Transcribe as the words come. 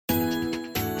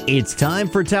It's time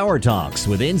for Tower Talks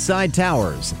with Inside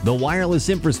Towers, the wireless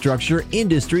infrastructure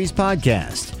industry's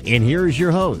podcast. And here is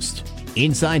your host,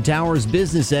 Inside Towers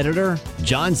business editor,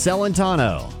 John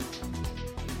Celentano.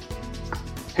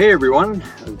 Hey everyone,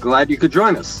 I'm glad you could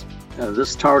join us.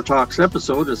 This Tower Talks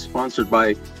episode is sponsored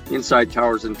by Inside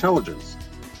Towers Intelligence,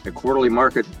 a quarterly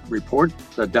market report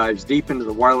that dives deep into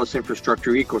the wireless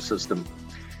infrastructure ecosystem.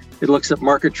 It looks at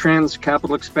market trends,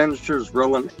 capital expenditures,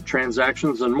 relevant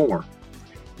transactions, and more.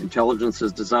 Intelligence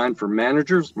is designed for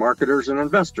managers, marketers, and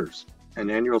investors. An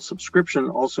annual subscription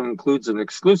also includes an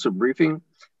exclusive briefing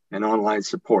and online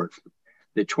support.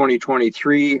 The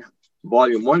 2023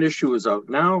 Volume 1 issue is out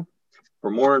now.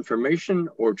 For more information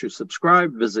or to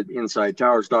subscribe, visit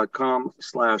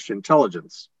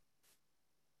insidetowers.com/intelligence.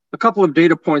 A couple of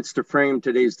data points to frame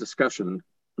today's discussion.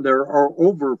 There are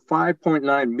over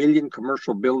 5.9 million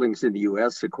commercial buildings in the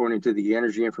U.S., according to the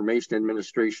Energy Information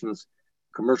Administration's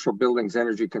Commercial Buildings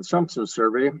Energy Consumption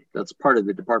Survey. That's part of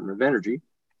the Department of Energy.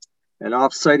 An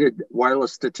off-cited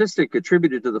wireless statistic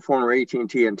attributed to the former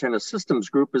AT&T Antenna Systems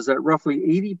Group is that roughly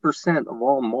 80% of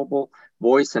all mobile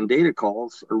voice and data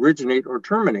calls originate or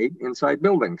terminate inside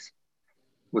buildings.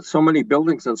 With so many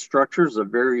buildings and structures of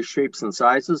various shapes and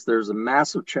sizes, there's a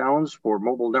massive challenge for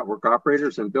mobile network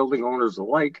operators and building owners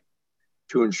alike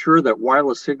to ensure that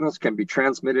wireless signals can be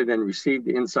transmitted and received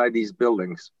inside these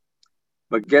buildings.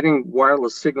 But getting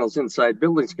wireless signals inside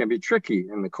buildings can be tricky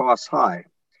and the costs high.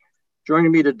 Joining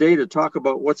me today to talk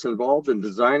about what's involved in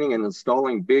designing and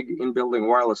installing big in-building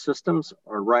wireless systems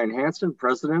are Ryan Hansen,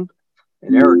 President,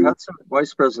 and Eric Hudson,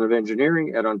 Vice President of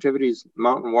Engineering at Ontivity's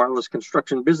Mountain Wireless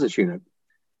Construction Business Unit.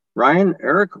 Ryan,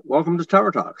 Eric, welcome to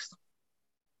Tower Talks.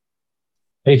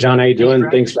 Hey, John, how you doing?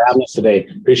 Thanks for having us today.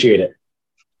 Appreciate it.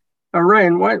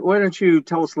 Ryan, why don't you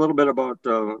tell us a little bit about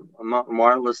Mountain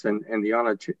Wireless and the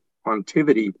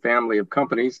Ontivity family of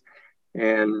companies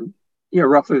and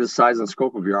roughly the size and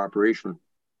scope of your operation?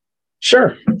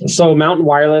 Sure. So Mountain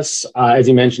Wireless, as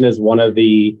you mentioned, is one of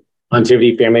the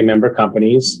Ontivity family member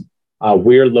companies.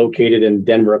 We're located in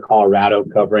Denver, Colorado,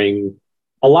 covering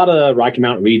a lot of the Rocky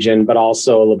Mountain region, but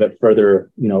also a little bit further,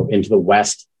 into the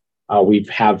west. We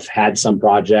have had some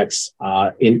projects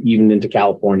even into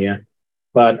California.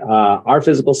 But our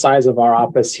physical size of our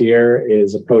office here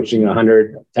is approaching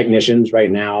 100 technicians right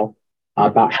now.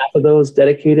 About half of those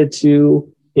dedicated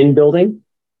to in-building,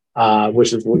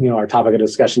 which is our topic of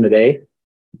discussion today.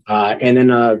 And then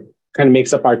kind of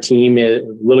makes up our team a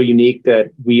little unique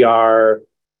that we are,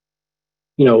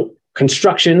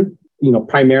 construction,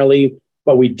 primarily,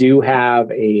 but we do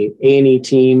have a A&E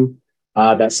team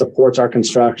that supports our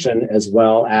construction, as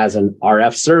well as an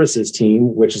RF services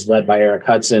team, which is led by Eric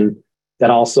Hudson, that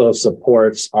also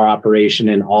supports our operation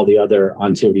and all the other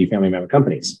Ontivity family member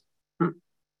companies. How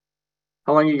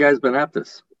long have you guys been at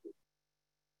this?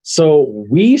 So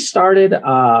we started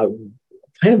kind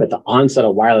of at the onset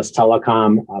of wireless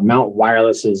telecom. Mountain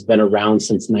Wireless has been around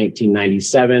since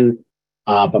 1997,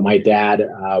 but my dad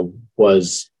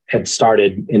had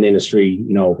started in the industry,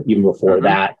 even before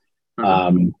that.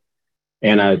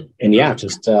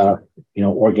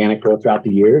 Organic growth throughout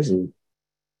the years and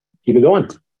keep it going.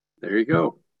 There you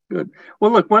go. Good.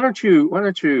 Well, look, why don't you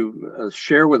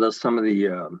share with us some of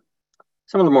the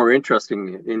more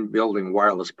interesting in-building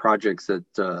wireless projects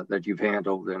that you've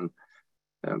handled, and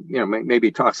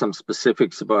maybe talk some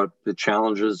specifics about the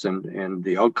challenges and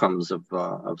the outcomes of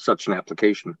such an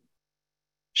application.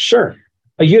 Sure.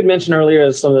 You had mentioned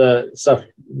earlier some of the stuff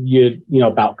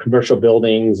about commercial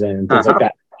buildings and things like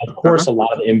that. Of course, a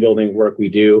lot of the in-building work we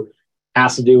do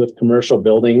has to do with commercial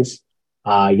buildings.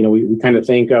 We kind of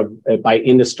think of it by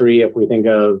industry. If we think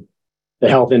of the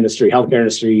healthcare industry,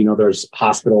 there's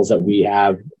hospitals that we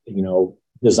have,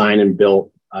 designed and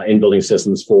built in-building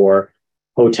systems for.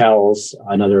 Hotels,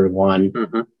 another one.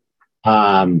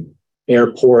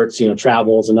 Airports,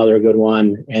 travel's another good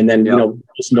one. And then,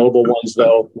 just notable ones,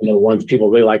 though, ones people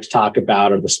really like to talk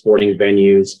about are the sporting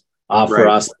venues. For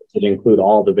us, it include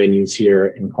all the venues here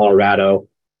in Colorado,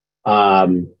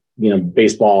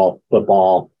 baseball,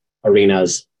 football,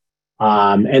 arenas.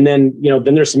 And then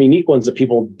there's some unique ones that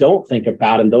people don't think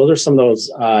about. And those are some of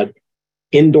those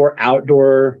indoor,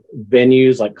 outdoor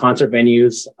venues, like concert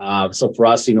venues. So for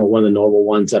us, one of the notable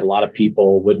ones that a lot of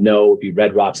people would know would be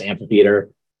Red Rocks Amphitheater.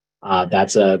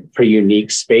 That's a pretty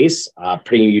unique space,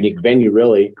 pretty unique venue,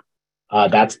 really.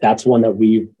 That's one that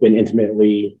we've been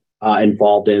intimately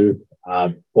involved in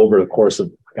over the course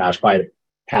of, probably the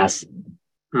past,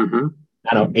 8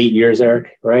 years,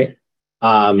 Eric, right?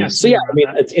 Yes. So yeah,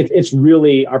 it's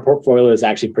really, our portfolio is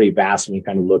actually pretty vast when you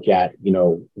kind of look at,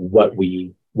 what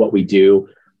we do.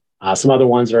 Some other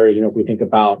ones are, if we think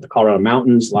about the Colorado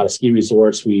Mountains, a lot of ski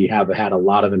resorts, we have had a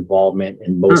lot of involvement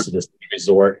in most of the ski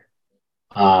resort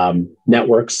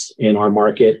networks in our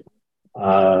market.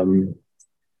 I don't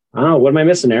know. What am I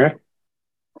missing, Eric?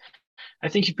 I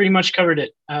think you pretty much covered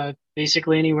it.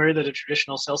 Basically, anywhere that a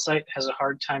traditional cell site has a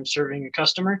hard time serving a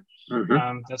customer,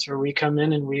 that's where we come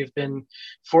in, and we've been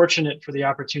fortunate for the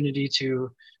opportunity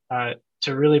to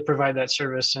really provide that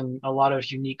service in a lot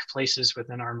of unique places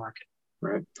within our market.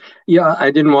 Right. Yeah,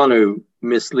 I didn't want to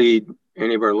mislead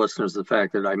any of our listeners the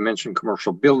fact that I mentioned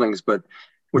commercial buildings, but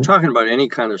we're talking about any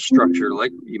kind of structure,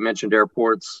 like you mentioned,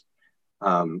 airports,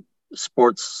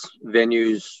 sports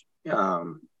venues,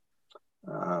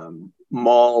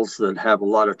 malls that have a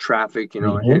lot of traffic,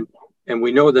 and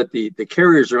we know that the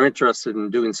carriers are interested in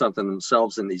doing something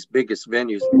themselves in these biggest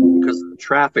venues because of the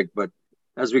traffic. But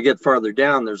as we get farther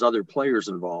down, there's other players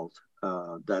involved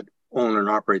that own and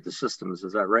operate the systems.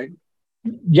 Is that right?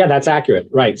 Yeah, that's accurate.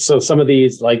 Right. So some of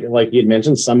these, like you'd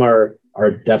mentioned, some are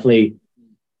definitely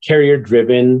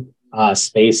carrier-driven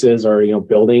spaces or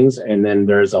buildings, and then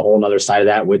there's a whole other side of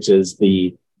that, which is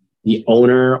the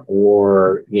owner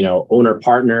or owner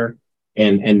partner,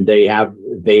 and they have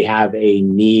a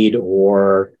need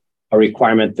or a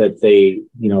requirement that they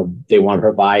want to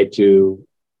provide to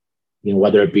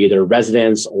whether it be their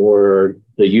residents or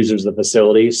the users of the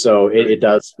facility. So it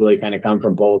does really kind of come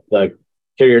from both the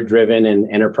carrier-driven and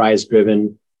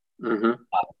enterprise-driven,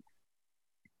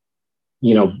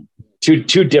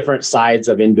 two different sides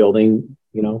of in-building,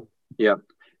 Yeah.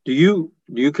 Do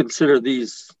you consider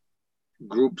these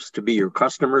groups to be your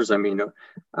customers? I mean,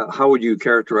 how would you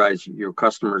characterize your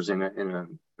customers in a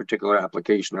particular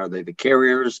application? Are they the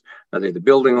carriers? Are they the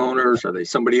building owners? Are they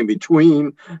somebody in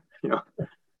between?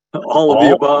 All of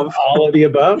the above. All of the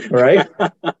above, right?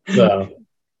 So,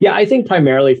 yeah, I think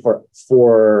primarily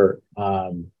for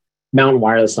Mountain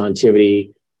Wireless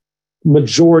Ontivity,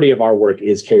 majority of our work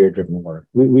is carrier-driven work.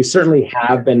 We certainly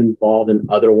have been involved in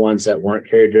other ones that weren't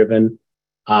carrier-driven,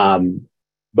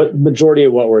 but majority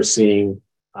of what we're seeing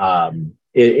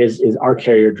is our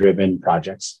carrier-driven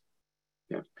projects.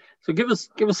 Yeah. So give us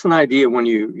an idea when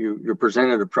you're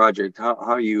presented a project,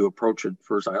 how you approach it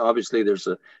first. Obviously, there's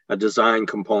a design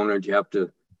component. You have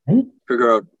to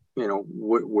figure out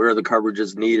where the coverage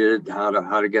is needed,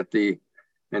 how to get the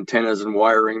antennas and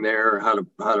wiring there, how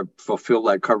to fulfill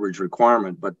that coverage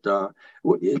requirement. But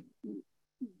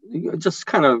just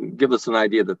kind of give us an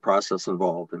idea of the process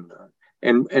involved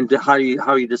and how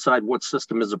you decide what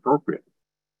system is appropriate.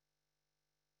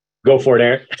 Go for it,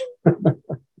 Eric.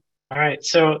 All right.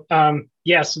 So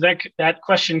so that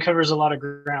question covers a lot of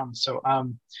ground. So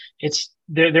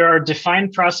there are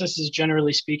defined processes,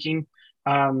 generally speaking.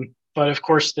 But of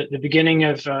course, the beginning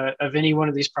of any one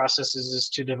of these processes is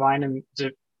to define and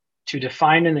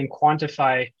then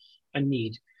quantify a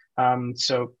need.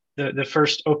 So the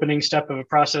first opening step of a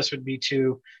process would be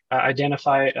to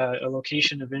identify a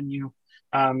location, a venue,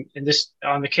 and this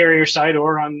on the carrier side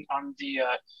or on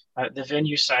the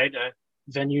venue side.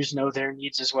 Venues know their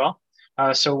needs as well.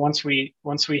 So once we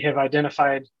have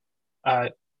identified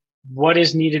what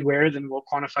is needed where, then we'll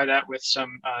quantify that with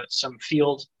some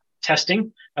field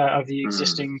testing of the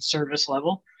existing service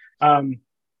level. And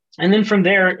then from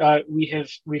there,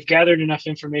 we've gathered enough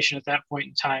information at that point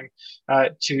in time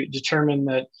to determine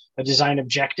a design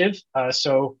objective.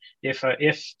 So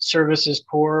if service is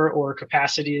poor or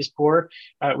capacity is poor,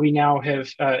 we now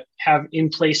have in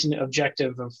place an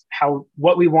objective of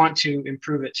what we want to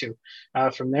improve it to.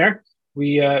 From there,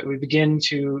 we begin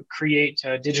to create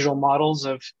digital models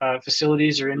of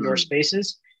facilities or indoor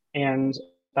spaces and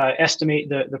estimate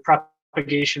the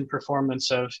propagation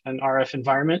performance of an RF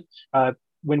environment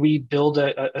when we build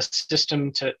a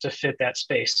system to fit that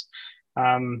space.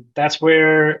 That's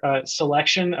where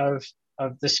selection of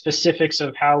the specifics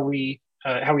of how we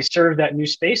serve that new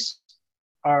space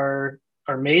are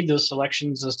made. Those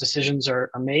selections, those decisions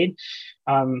are made.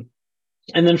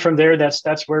 And then from there,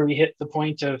 that's where we hit the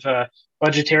point of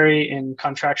budgetary and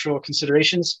contractual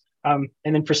considerations, and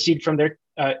then proceed from there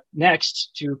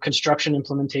next to construction,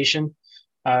 implementation,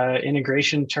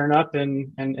 integration, turn up,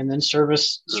 and then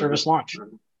service launch.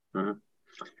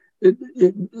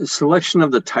 Selection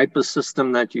of the type of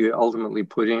system that you ultimately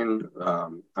put in.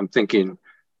 I'm thinking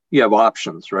you have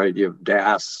options, right? You have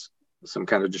DAS, some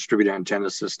kind of distributed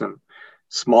antenna system.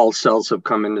 Small cells have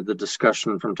come into the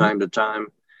discussion from time to time.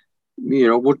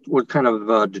 What kind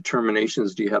of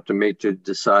determinations do you have to make to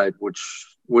decide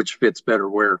which fits better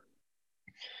where?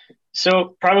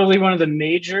 So probably one of the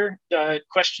major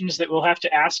questions that we'll have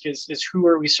to ask is who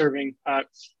are we serving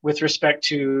with respect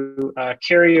to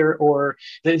carrier or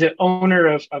the owner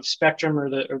of spectrum or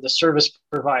the service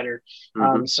provider.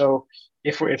 Mm-hmm. So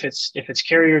if it's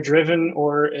carrier driven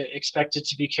or expected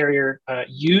to be carrier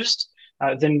used,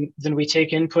 then we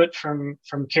take input from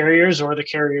carriers, or the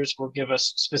carriers will give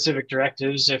us specific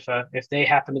directives if they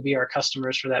happen to be our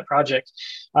customers for that project.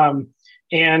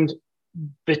 And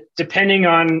but depending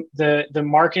on the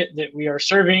market that we are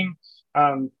serving,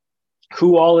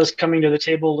 who all is coming to the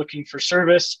table looking for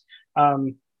service,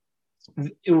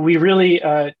 we really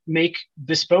make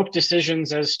bespoke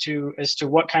decisions as to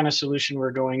what kind of solution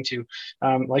we're going to.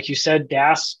 Like you said,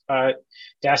 DAS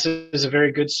is a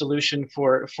very good solution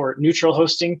for neutral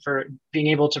hosting, for being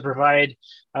able to provide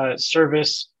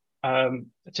service,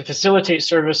 to facilitate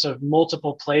service of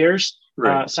multiple players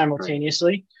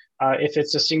simultaneously. If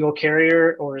it's a single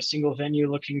carrier or a single venue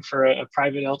looking for a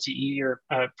private LTE or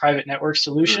a private network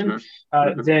solution,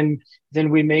 then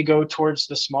we may go towards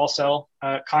the small cell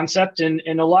concept. And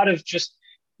a lot of just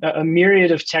a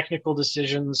myriad of technical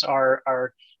decisions are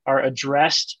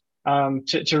addressed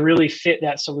to really fit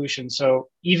that solution. So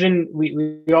even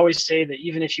we always say that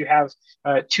even if you have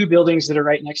two buildings that are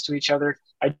right next to each other,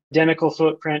 identical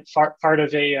footprint, part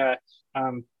of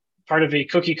a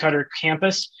cookie cutter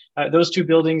campus, those two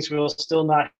buildings will still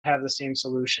not have the same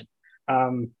solution.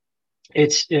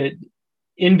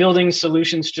 In-building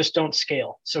solutions just don't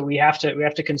scale, so we have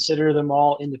to consider them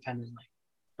all independently.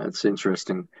 That's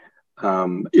interesting.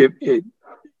 So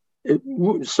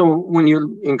when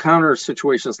you encounter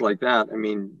situations like that, I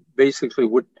mean, basically,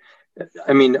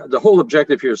 the whole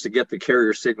objective here is to get the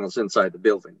carrier signals inside the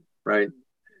building, right?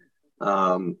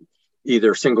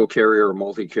 Either single carrier or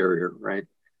multi-carrier, right?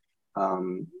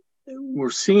 We're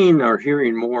seeing or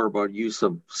hearing more about use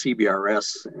of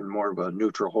CBRS and more of a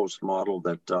neutral host model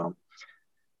that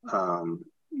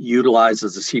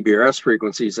utilizes the CBRS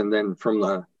frequencies, and then from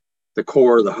the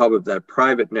core, the hub of that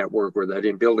private network or that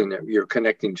in-building network, you're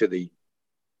connecting to the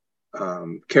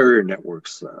carrier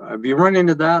networks. Have you run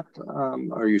into that?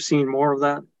 Are you seeing more of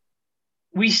that?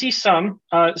 We see some.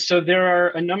 So there are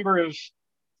a number of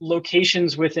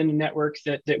locations within a network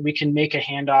that we can make a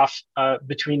handoff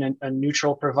between a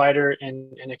neutral provider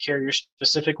and a carrier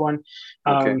specific one.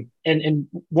 And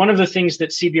one of the things that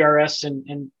CBRS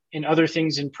and other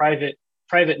things in private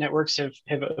networks have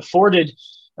afforded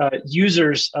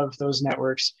users of those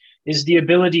networks is the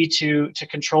ability to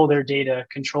control their data,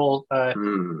 control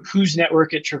whose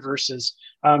network it traverses.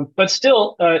 But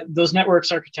still, those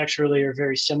networks architecturally are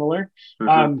very similar.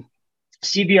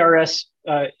 CBRS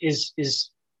is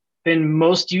been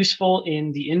most useful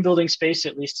in the in-building space,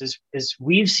 at least as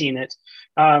we've seen it,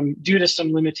 due to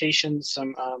some limitations,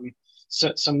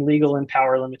 some legal and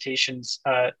power limitations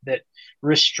that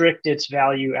restrict its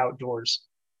value outdoors.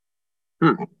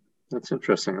 That's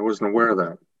interesting. I wasn't aware of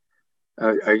that.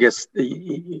 I guess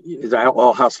it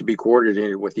all has to be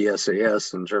coordinated with the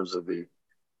SAS in terms of the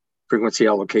frequency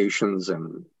allocations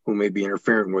and who may be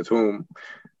interfering with whom.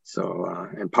 So,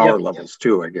 and power levels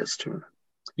too, I guess, too.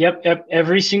 Yep.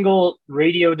 Every single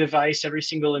radio device, every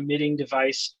single emitting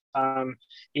device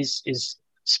is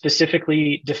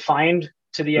specifically defined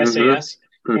to the SAS,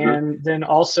 and then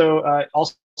also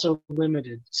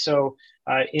limited. So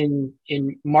in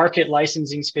market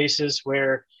licensing spaces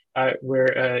where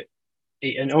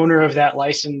an owner of that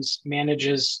license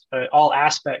manages all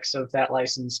aspects of that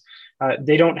license,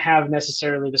 they don't have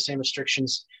necessarily the same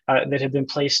restrictions that have been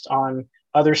placed on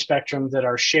other spectrum that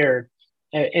are shared.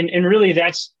 And really,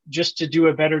 that's just to do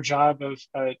a better job of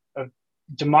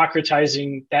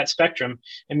democratizing that spectrum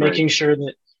and making sure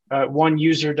that one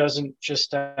user doesn't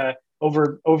just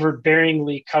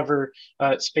overbearingly cover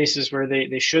spaces where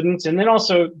they shouldn't. And then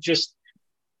also just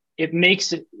it makes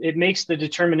the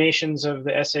determinations of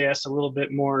the SAS a little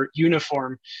bit more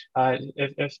uniform, a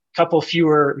couple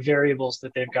fewer variables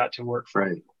that they've got to work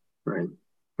for. Right.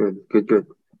 Good.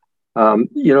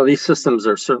 These systems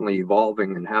are certainly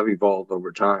evolving and have evolved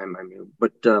over time. I mean,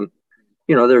 but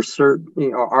there's certain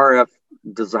RF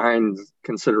design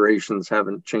considerations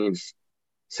haven't changed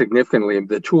significantly.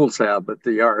 The tools have, but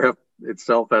the RF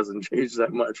itself hasn't changed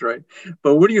that much, right?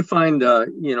 But what do you find?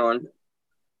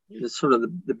 Is sort of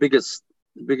the biggest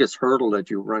hurdle that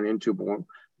you run into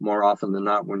more often than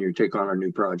not when you take on a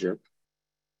new project?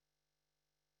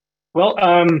 Well,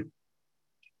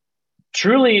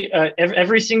 truly,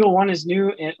 every single one is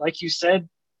new. And like you said,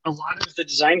 a lot of the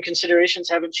design considerations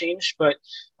haven't changed. But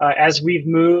as we've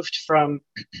moved from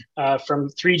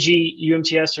 3G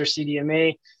UMTS or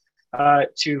CDMA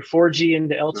to 4G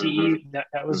into LTE.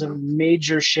 That was a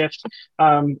major shift,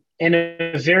 and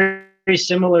a very, very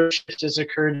similar shift has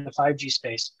occurred in the 5G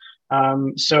space.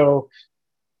 So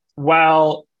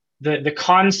while the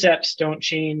concepts don't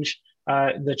change,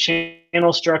 the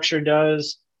channel structure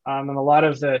does, and a lot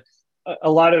of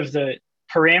the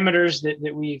parameters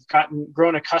that we've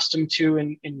grown accustomed to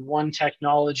in one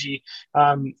technology,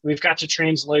 we've got to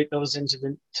translate those into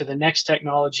the next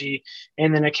technology,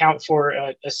 and then account for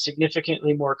a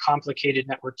significantly more complicated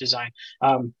network design.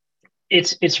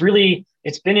 It's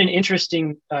been an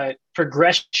interesting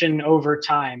progression over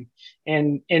time,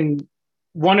 and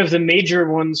one of the major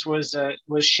ones was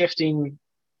shifting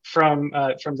from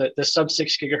the sub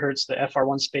 6 gigahertz, the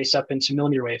FR1 space, up into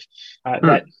millimeter wave.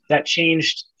 That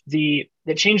changed the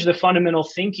fundamental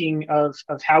thinking of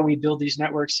how we build these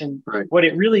networks. And what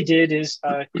it really did is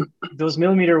those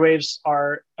millimeter waves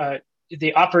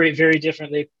they operate very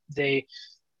differently. They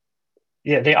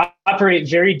operate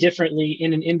very differently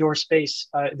in an indoor space.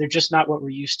 They're just not what we're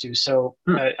used to. So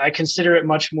I consider it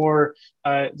much more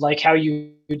like how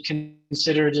you would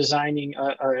consider designing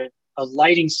a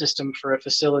lighting system for a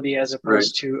facility, as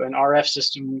opposed to an RF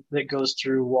system that goes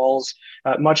through walls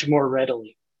much more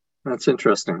readily. That's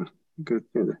interesting. Good.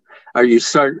 Are you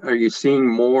seeing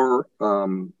more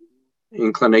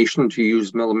inclination to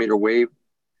use millimeter wave,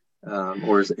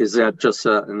 or is that just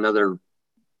another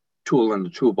tool in the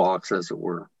toolbox, as it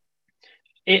were?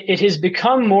 It has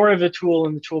become more of a tool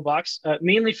in the toolbox,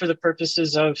 mainly for the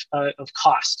purposes of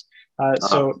cost.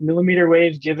 So millimeter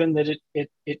wave, given that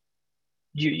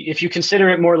if you consider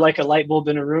it more like a light bulb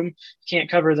in a room, you can't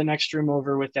cover the next room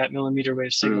over with that millimeter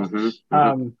wave signal.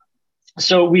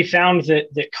 So we found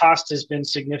that cost has been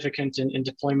significant in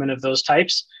deployment of those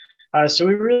types. So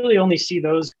we really only see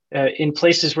those in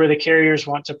places where the carriers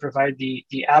want to provide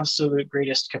the absolute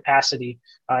greatest capacity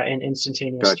and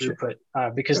instantaneous throughput,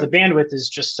 because the bandwidth is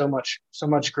just so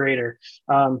much greater.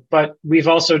 But we've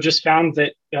also just found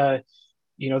that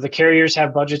the carriers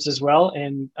have budgets as well,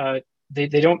 and they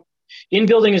don't. In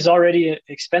building is already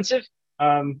expensive.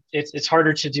 It's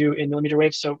harder to do in millimeter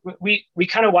wave. So we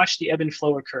kind of watch the ebb and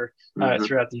flow occur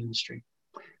throughout the industry.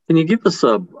 Can you give us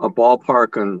a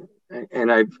ballpark on?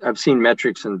 And I've seen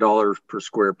metrics in dollars per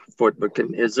square foot, but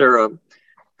is there a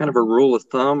kind of a rule of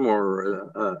thumb,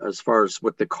 or as far as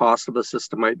what the cost of a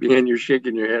system might be? And you're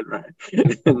shaking your head, right?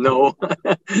 No,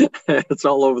 it's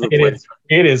all over the place.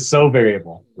 It is so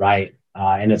variable, right?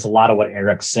 And it's a lot of what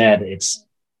Eric said. It's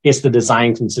the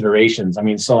design considerations. I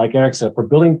mean, so like Eric said, for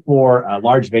building for a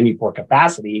large venue for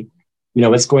capacity,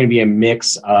 it's going to be a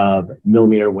mix of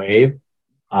millimeter wave,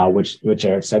 which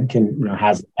Eric said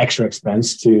has extra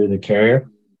expense to the carrier,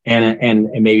 and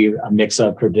maybe a mix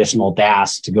of traditional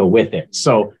DAS to go with it.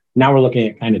 So now we're looking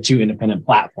at kind of two independent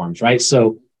platforms, right?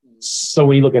 So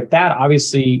when you look at that,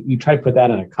 obviously you try to put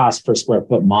that in a cost per square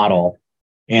foot model,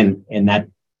 and that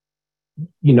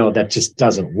that just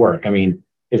doesn't work. I mean,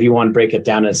 if you want to break it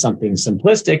down as something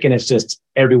simplistic and it's just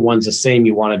everyone's the same,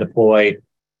 you want to deploy,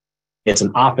 it's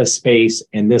an office space,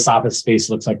 and this office space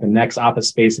looks like the next office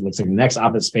space, it looks like the next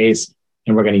office space,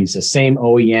 and we're going to use the same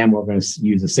OEM, we're going to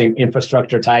use the same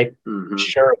infrastructure type.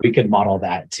 Sure, we could model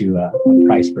that to a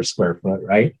price per square foot,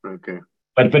 right? Okay.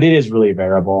 But it is really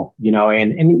variable,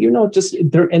 and just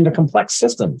they're into complex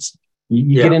systems.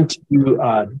 You get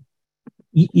into,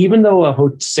 even though a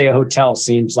hotel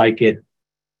seems like it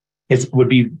would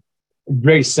be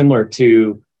very similar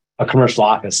to a commercial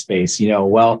office space,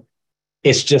 well,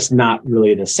 it's just not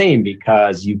really the same,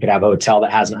 because you could have a hotel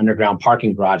that has an underground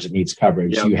parking garage that needs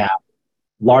coverage. You have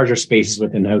larger spaces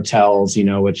within hotels,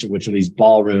 which are these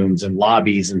ballrooms and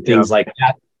lobbies and things like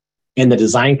that. And the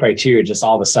design criteria just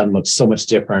all of a sudden looks so much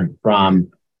different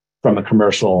from a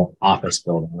commercial office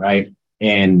building, right?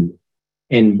 And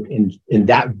in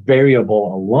that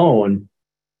variable alone,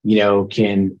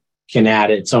 can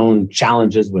add its own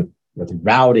challenges with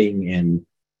routing and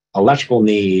electrical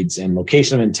needs and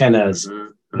location of antennas.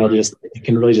 It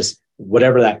can really just,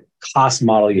 whatever that cost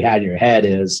model you had in your head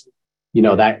is,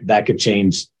 that could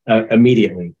change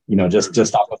immediately,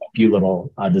 just off of a few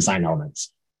little design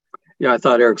elements. Yeah, I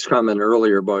thought Eric's comment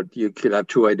earlier about you could have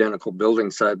two identical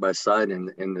buildings side by side,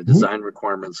 and the design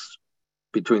requirements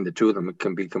between the two of them, it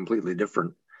can be completely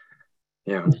different.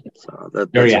 Yeah, so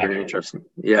that's very interesting.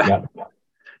 Yeah.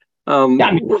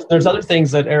 There's other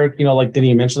things that Eric, like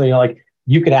Denny mentioned, like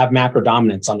you could have macro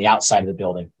dominance on the outside of the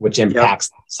building, which impacts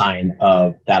the design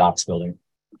of that office building.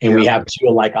 And we have two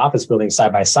alike office buildings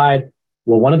side by side.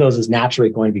 Well, one of those is naturally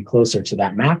going to be closer to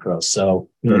that macro. So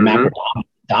macro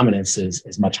dominance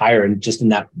is much higher in just in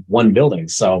that one building.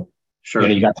 So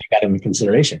you got to take that into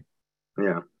consideration.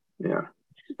 Yeah.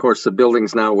 course, the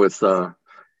buildings now with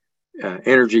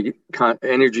energy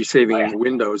saving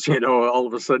windows, all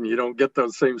of a sudden you don't get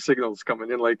those same signals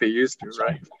coming in like they used to,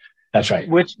 right? That's right.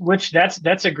 Which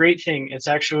that's a great thing. It's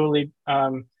actually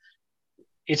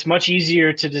it's much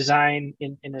easier to design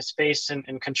in a space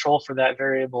and control for that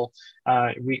variable.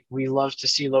 We love to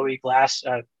see low E glass,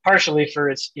 partially for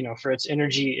its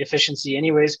energy efficiency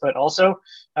anyways, but also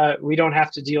we don't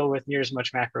have to deal with near as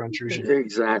much macro intrusion.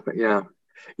 Exactly. Yeah.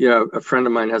 Yeah. A friend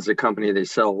of mine has a company, they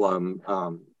sell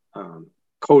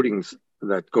coatings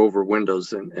that go over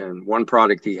windows, and one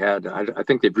product he had, I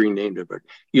think they've renamed it, but it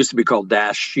used to be called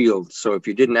Dash Shield. So if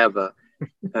you didn't have an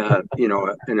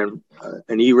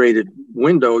E-rated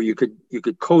window, you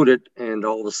could coat it, and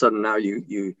all of a sudden now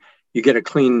you get a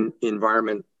clean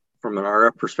environment from an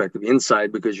RF perspective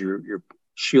inside, because you're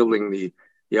shielding the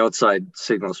outside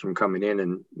signals from coming in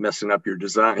and messing up your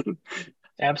design.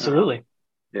 Absolutely.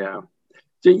 Yeah.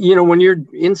 So, when you're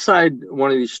inside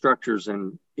one of these structures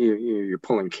and you're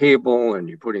pulling cable and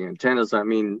you're putting antennas, I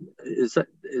mean, is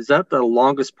that the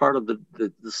longest part of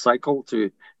the cycle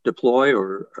to deploy,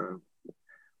 or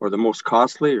the most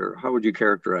costly, or how would you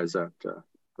characterize that,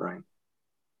 Ryan?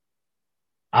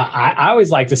 I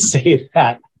always like to say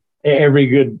that every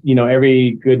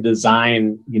good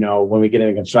design, when we get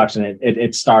into construction,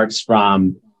 it starts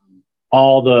from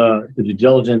all the due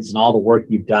diligence and all the work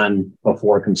you've done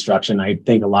before construction. I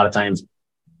think a lot of times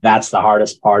that's the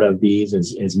hardest part of these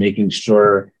is making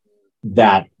sure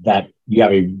that you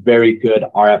have a very good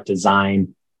RF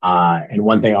design. And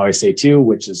one thing I always say too,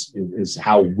 which is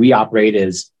how we operate,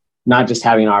 is not just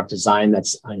having an RF design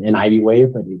that's an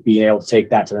Ivy-Wave, but being able to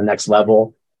take that to the next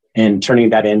level and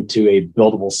turning that into a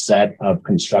buildable set of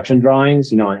construction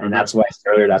drawings, and that's why I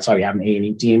said earlier, that's why we have an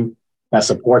A&E team that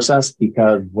supports us,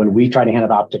 because when we try to hand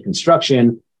it off to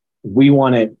construction, we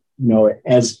want it,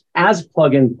 as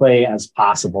plug and play as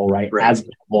possible, right? As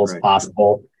buildable as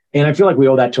possible. And I feel like we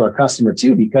owe that to our customer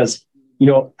too, because,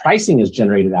 pricing is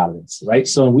generated out of this, right?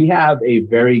 So we have a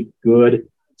very good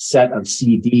set of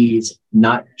CDs,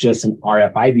 not just an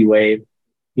RF Ivy-Wave,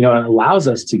 it allows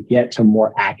us to get to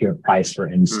more accurate price for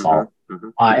install. Mm-hmm.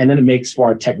 And then it makes for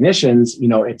our technicians,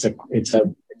 it's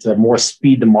a more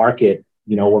speed to market.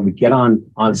 When we get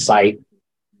on site,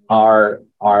 our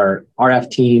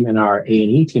RF team and our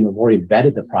A&E team have already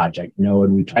vetted the project,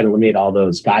 and we try to eliminate all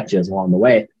those gotchas along the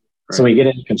way. Right. So when you get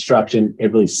into construction,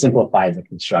 it really simplifies the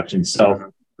construction.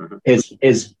 So it's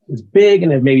as big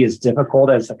and maybe as difficult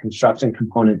as the construction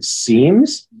component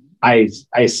seems, I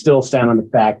still stand on the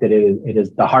fact that it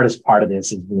is the hardest part of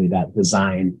this is really that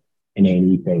design and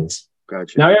A&E phase.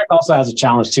 Gotcha. Now, Eric also has a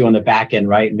challenge too on the back end,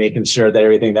 right? Making sure that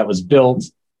everything that was built,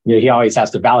 he always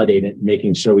has to validate it,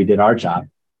 making sure we did our job.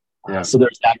 Yeah. So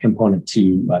there's that component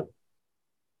too. But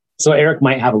so Eric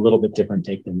might have a little bit different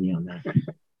take than me on that.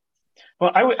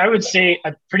 Well, I would say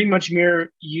I pretty much mirror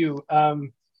you.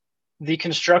 The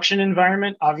construction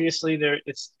environment, obviously,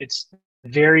 it's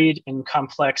varied and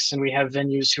complex, and we have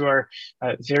venues who are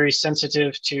very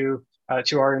sensitive to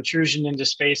our intrusion into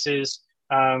spaces.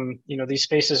 These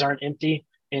spaces aren't empty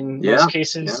in most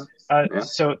cases.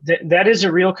 So that is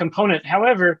a real component.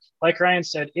 However, like Ryan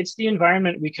said, it's the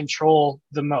environment we control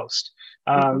the most.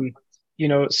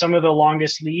 Some of the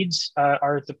longest leads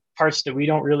are the parts that we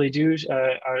don't really do,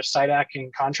 our SIDAC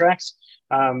and contracts.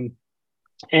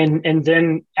 And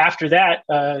then after that,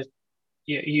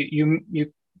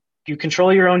 you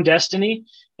control your own destiny,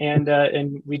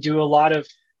 and we do a lot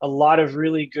of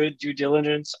really good due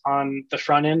diligence on the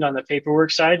front end, on the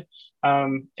paperwork side.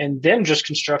 And then just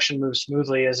construction moves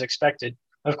smoothly as expected.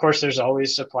 Of course, there's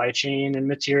always supply chain and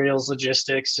materials,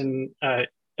 logistics, and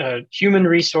human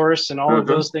resource, and all of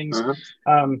those things.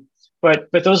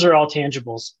 But those are all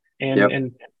tangibles.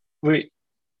 And we,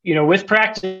 with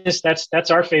practice,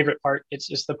 that's our favorite part.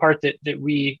 It's the part that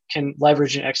we can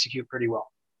leverage and execute pretty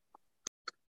well.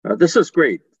 This is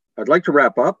great. I'd like to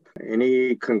wrap up.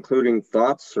 Any concluding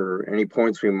thoughts or any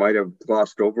points we might have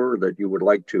glossed over that you would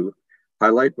like to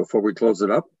highlight before we close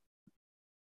it up?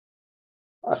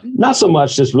 Not so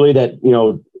much, just really that,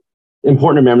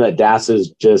 important to remember that DAS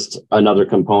is just another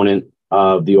component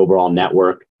of the overall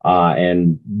network,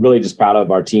 and really just proud of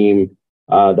our team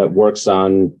that works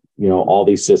on, all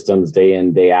these systems day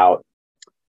in, day out.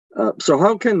 So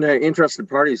how can interested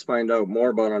parties find out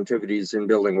more about Ontivity's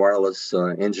in-building wireless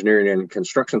engineering and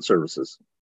construction services?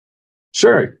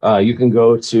 Sure. You can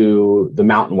go to the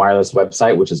Mountain Wireless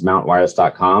website, which is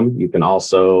mountainwireless.com. You can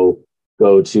also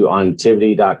go to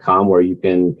ontivity.com, where you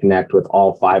can connect with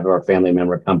all 5 of our family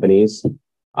member companies.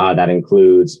 That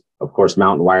includes, of course,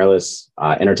 Mountain Wireless,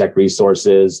 Intertech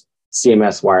Resources,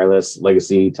 CMS Wireless,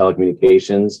 Legacy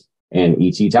Telecommunications, and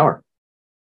ET Tower.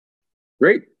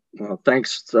 Great. Well,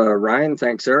 thanks, Ryan.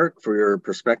 Thanks, Eric, for your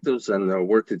perspectives and the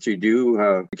work that you do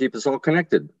to keep us all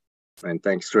connected. And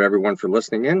thanks to everyone for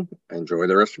listening in. Enjoy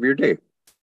the rest of your day.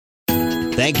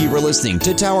 Thank you for listening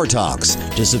to Tower Talks.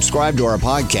 To subscribe to our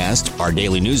podcast, our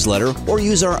daily newsletter, or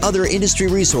use our other industry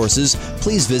resources,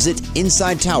 please visit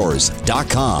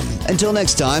InsideTowers.com. Until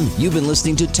next time, you've been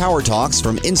listening to Tower Talks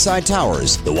from Inside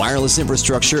Towers, the Wireless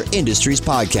Infrastructure Industries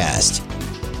Podcast.